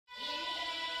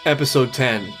Episode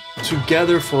 10.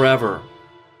 Together forever.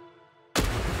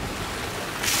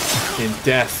 In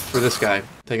death for this guy.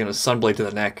 Taking a sunblade to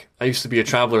the neck. I used to be a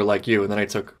traveler like you, and then I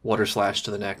took water slash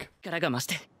to the neck.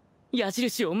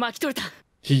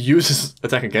 He uses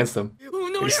attack against them.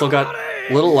 He's still got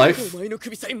little life. Right,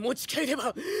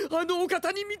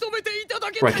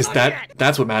 because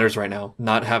that's what matters right now.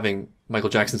 Not having Michael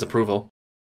Jackson's approval.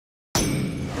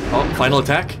 Oh, final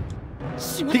attack?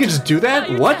 He can just do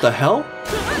that? What the hell?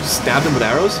 Just stabbed him with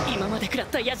arrows?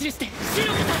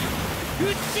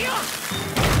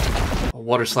 A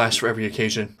water slash for every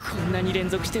occasion.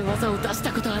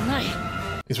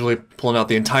 He's really pulling out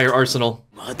the entire arsenal.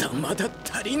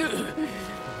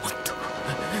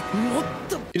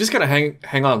 You just gotta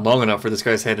hang on long enough for this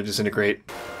guy's head to disintegrate.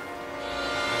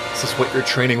 This is what your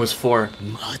training was for.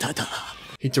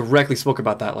 He directly spoke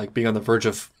about that, like being on the verge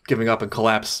of giving up and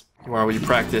collapse. You are what you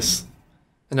practice.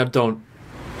 And now don't.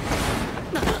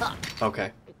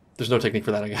 Okay. There's no technique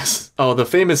for that, I guess. Oh, the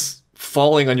famous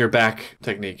falling on your back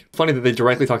technique. Funny that they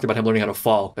directly talked about him learning how to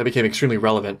fall. That became extremely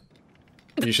relevant.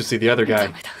 You should see the other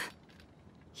guy.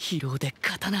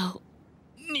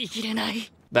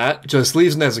 That just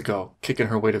leaves Nezuko kicking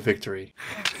her way to victory.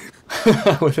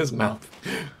 With his mouth.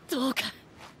 They'll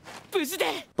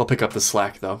pick up the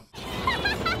slack, though.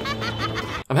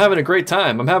 I'm having a great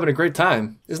time. I'm having a great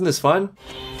time. Isn't this fun?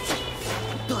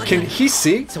 Can he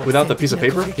see without the piece of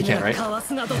paper? He can't, right?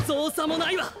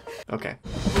 Okay.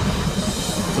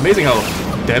 It's amazing how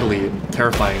deadly and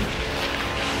terrifying.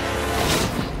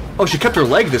 Oh, she kept her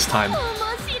leg this time.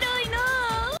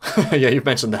 Yeah, you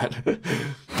mentioned that.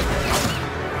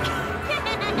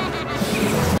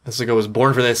 Nezuko was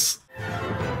born for this.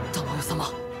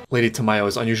 Lady Tamayo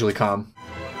is unusually calm.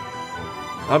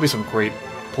 That'll be some great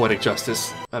poetic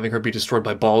justice, having her be destroyed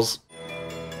by balls.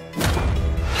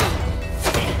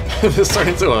 This turned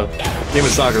into a game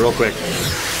of soccer real quick.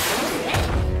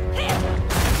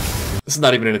 This is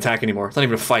not even an attack anymore. It's not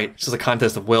even a fight. It's just a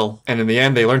contest of will. And in the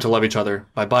end, they learn to love each other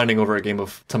by bonding over a game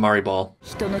of Tamari ball.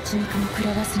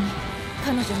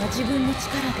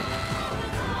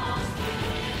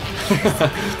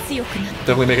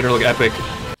 Definitely making her look epic.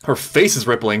 Her face is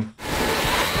rippling.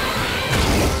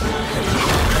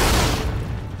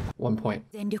 1 point.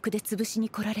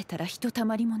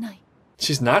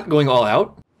 She's not going all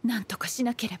out?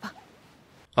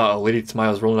 Uh-oh, Lady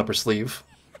Tamayo's rolling up her sleeve.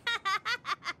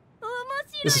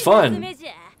 This is fun.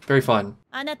 Very fun.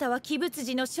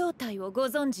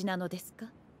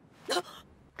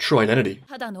 True identity.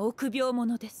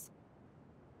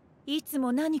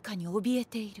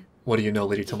 What do you know,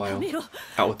 Lady Tamayo?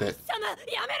 Out with it.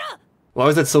 Why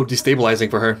was that so destabilizing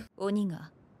for her?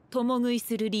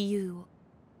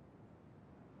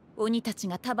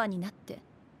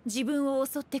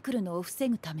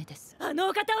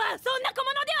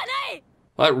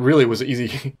 That really was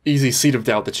an easy seed of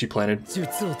doubt that she planted.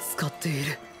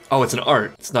 Oh, it's an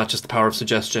art. It's not just the power of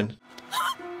suggestion.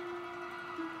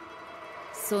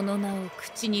 You're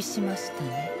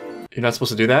not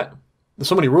supposed to do that? There's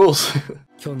so many rules.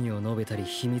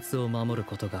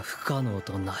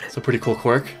 It's a pretty cool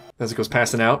quirk. As it goes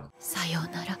passing out.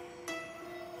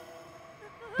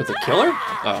 It's a killer?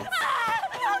 Oh.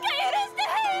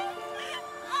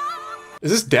 Is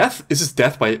this death? Is this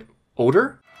death by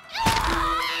odor?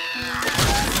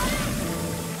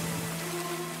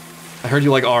 I heard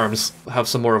you like arms. Have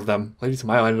some more of them. Lady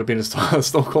Tamayo ended up being a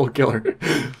stone cold killer.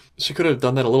 She could have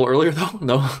done that a little earlier, though.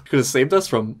 No. Could have saved us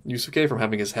from Yusuke from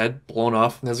having his head blown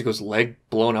off, Nezuko's leg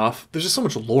blown off. There's just so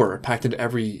much lore packed into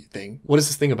everything. What is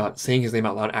this thing about saying his name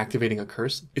out loud activating a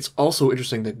curse? It's also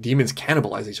interesting that demons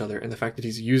cannibalize each other, and the fact that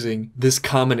he's using this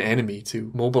common enemy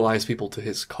to mobilize people to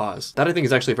his cause. That, I think,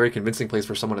 is actually a very convincing place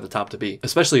for someone at the top to be.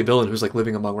 Especially a villain who's like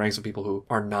living among ranks of people who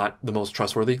are not the most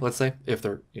trustworthy, let's say. If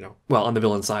they're, you know, well, on the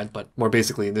villain side, but more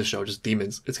basically in this show, just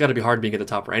demons. It's gotta be hard being at the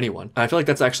top for anyone. And I feel like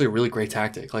that's actually a really great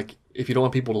tactic. Like, if you don't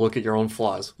want people to look at your own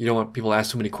flaws, you don't want people to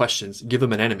ask too many questions, give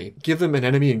them an enemy. Give them an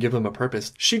enemy and give them a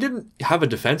purpose. She didn't have a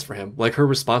defense for him. Like, her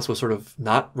response was sort of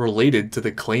not related to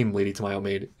the claim Lady Tamayo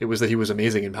made. It was that he was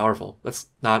amazing and powerful. That's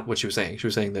not what she was saying. She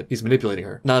was saying that he's manipulating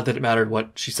her. Not that it mattered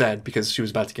what she said, because she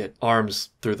was about to get arms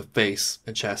through the face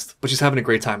and chest. But she's having a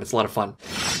great time. It's a lot of fun.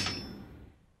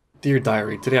 Dear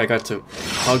Diary, today I got to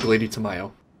hug Lady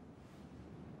Tamayo.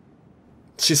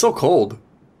 She's so cold.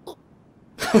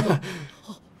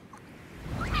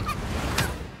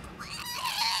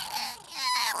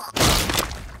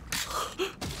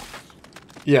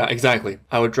 Yeah, exactly.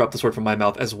 I would drop the sword from my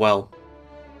mouth as well.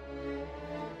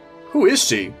 Who is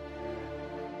she?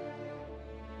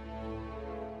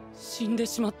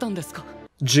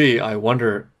 Gee, I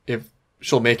wonder if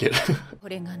she'll make it.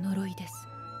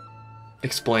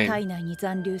 Explain.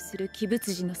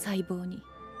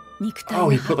 Oh,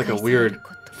 he put like a weird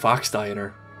fox dye in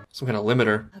her. Some kind of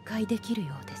limiter.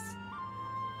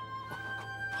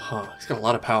 Huh, he's got a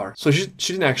lot of power. So she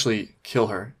didn't actually kill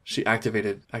her. She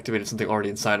activated something already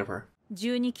inside of her.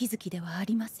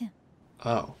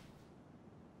 Oh.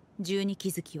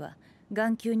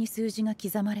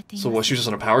 So what, she was just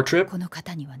on a power trip?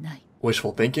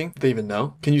 Wishful thinking? Did they even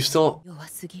know? Can you still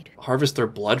harvest their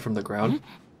blood from the ground?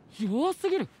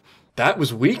 That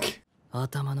was weak?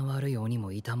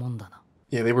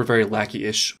 Yeah, they were very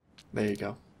lackey-ish. There you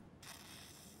go.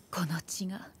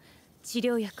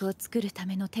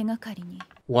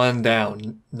 1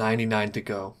 down, 99 to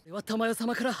go.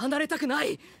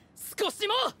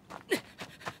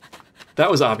 That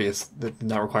was obvious. That did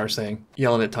not require saying.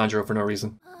 Yelling at Tanjiro for no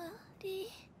reason.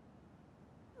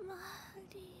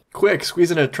 Quick,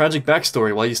 squeeze in a tragic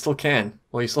backstory while you still can.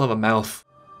 While you still have a mouth.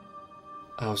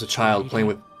 I was a child playing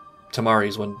with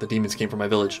Tamaris when the demons came from my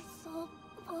village.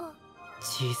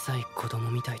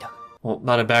 Well,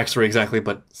 not a backstory exactly,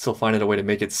 but still finding a way to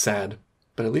make it sad.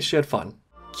 But at least she had fun.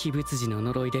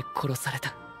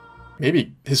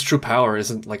 Maybe his true power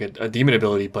isn't like a demon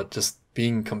ability, but just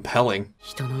being compelling.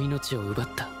 I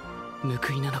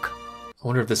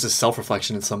wonder if this is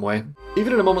self-reflection in some way.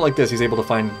 Even in a moment like this, he's able to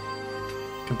find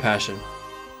compassion.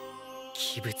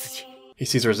 He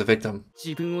sees her as a victim.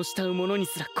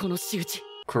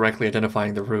 Correctly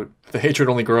identifying the root. The hatred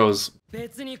only grows.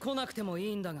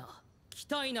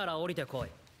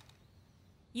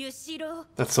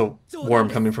 That's so warm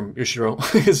coming from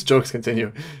Yushiro. His jokes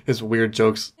continue. His weird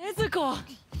jokes.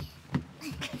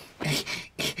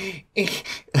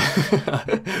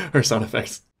 Her sound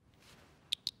effects.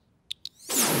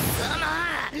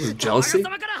 Ooh, jealousy?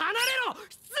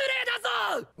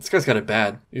 This guy's got it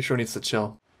bad. Yushiro needs to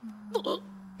chill.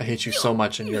 I hate you so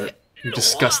much and you're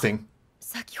disgusting.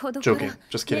 Joking.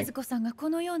 Just kidding.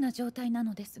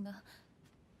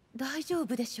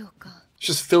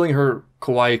 Just filling her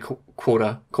kawaii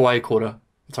quota. Kawaii quota.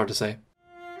 It's hard to say.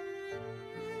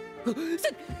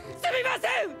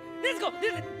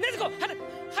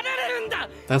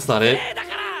 That's not it.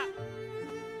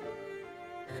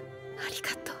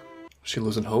 Was she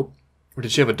losing hope? Or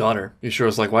did she have a daughter?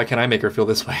 Yushiro's like, why can't I make her feel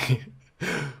this way?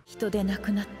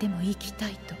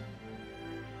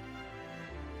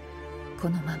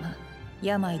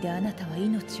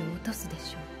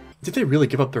 Did they really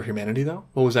give up their humanity though?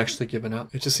 What was actually given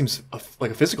up? It just seems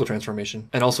like a physical transformation.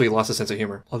 And also he lost a sense of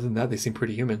humor. Other than that, they seem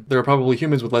pretty human. There are probably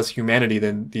humans with less humanity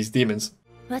than these demons.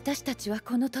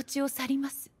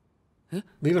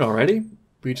 Leaving already?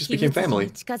 We just became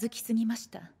family.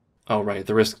 Oh right,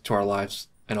 the risk to our lives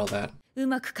and all that.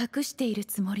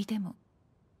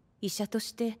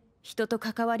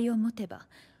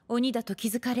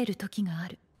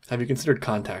 Have you considered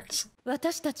contacts?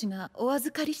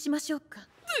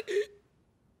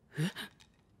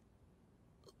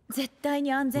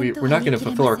 We're not going to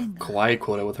fulfill our kawaii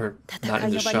quota with her not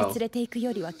in the show.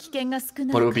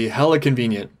 But it would be hella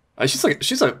convenient.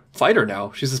 She's a fighter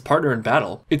now. She's his partner in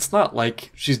battle. It's not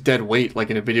like she's dead weight like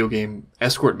in a video game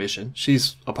escort mission.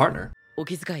 She's a partner.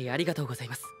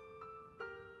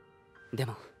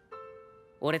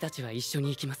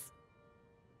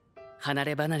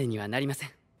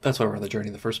 That's why we're on the journey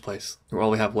in the first place. We're all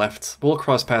we have left. We'll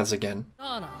cross paths again.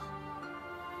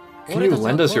 Can you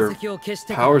lend us your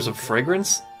powers of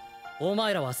fragrance?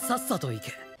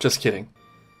 Just kidding.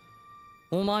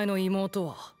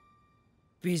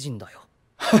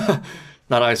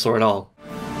 Not eyesore at all.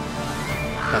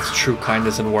 That's true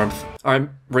kindness and warmth. Alright,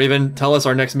 Raven, tell us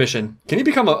our next mission. Can he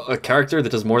become a character that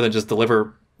does more than just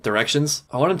deliver directions?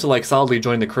 I want him to like solidly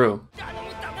join the crew.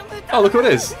 Oh, look who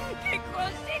it is!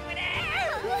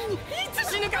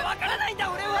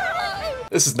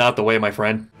 This is not the way, my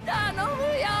friend.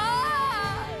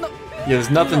 Yeah, there's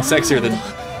nothing sexier than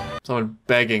someone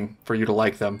begging for you to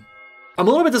like them. I'm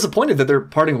a little bit disappointed that they're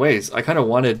parting ways. I kind of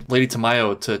wanted Lady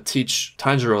Tamayo to teach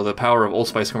Tanjiro the power of Old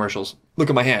Spice commercials. Look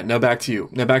at my hand, now back to you.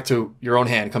 Now back to your own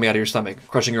hand coming out of your stomach,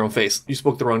 crushing your own face. You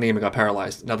spoke the wrong name and got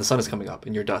paralyzed. Now the sun is coming up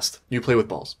and you're dust. You play with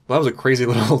balls. Well, that was a crazy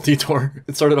little detour.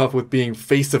 It started off with being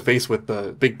face to face with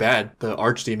the big bad, the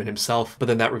archdemon himself, but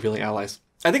then that revealing allies.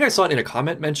 I think I saw it in a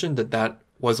comment mentioned that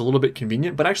was a little bit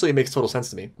convenient, but actually it makes total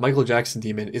sense to me. Michael Jackson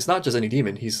demon is not just any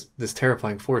demon, he's this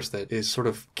terrifying force that is sort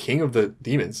of king of the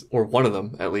demons, or one of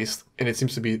them at least. and it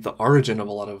seems to be the origin of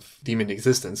a lot of demon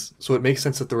existence. So it makes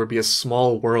sense that there would be a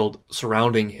small world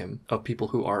surrounding him of people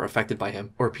who are affected by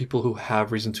him, or people who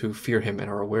have reason to fear him and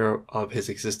are aware of his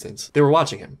existence. They were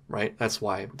watching him, right? That's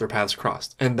why their paths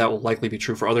crossed. And that will likely be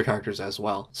true for other characters as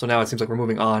well. So now it seems like we're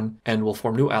moving on and we'll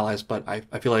form new allies, but I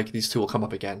feel like these two will come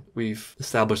up again. We've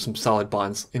established some solid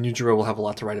bonds, and Yujiro will have a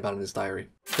lot to write about in his diary.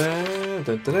 Da,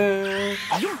 da, da, da.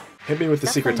 Hit me with the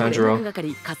secret, Tanjiro.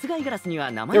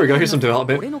 There we go, here's some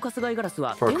development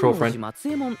for our crow friend.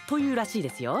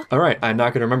 Alright, I'm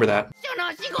not gonna remember that.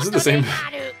 Is it the same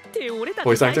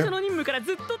voice actor?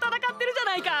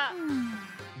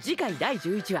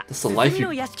 That's the life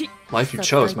you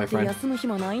chose, my friend.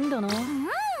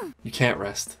 You can't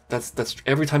rest. That's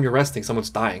every time you're resting, someone's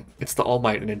dying. It's the All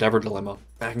Might and Endeavor dilemma.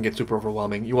 That can get super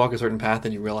overwhelming. You walk a certain path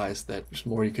and you realize that there's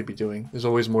more you could be doing. There's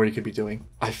always more you could be doing.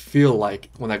 I feel like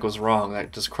when that goes wrong,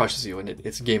 that just crushes you and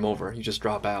it's game over. You just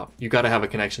drop out. You gotta have a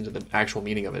connection to the actual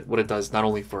meaning of it. What it does not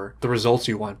only for the results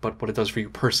you want, but what it does for you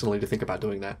personally to think about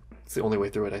doing that. It's the only way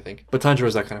through it, I think. But Tanjiro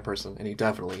is that kind of person, and he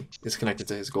definitely is connected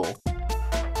to his goal.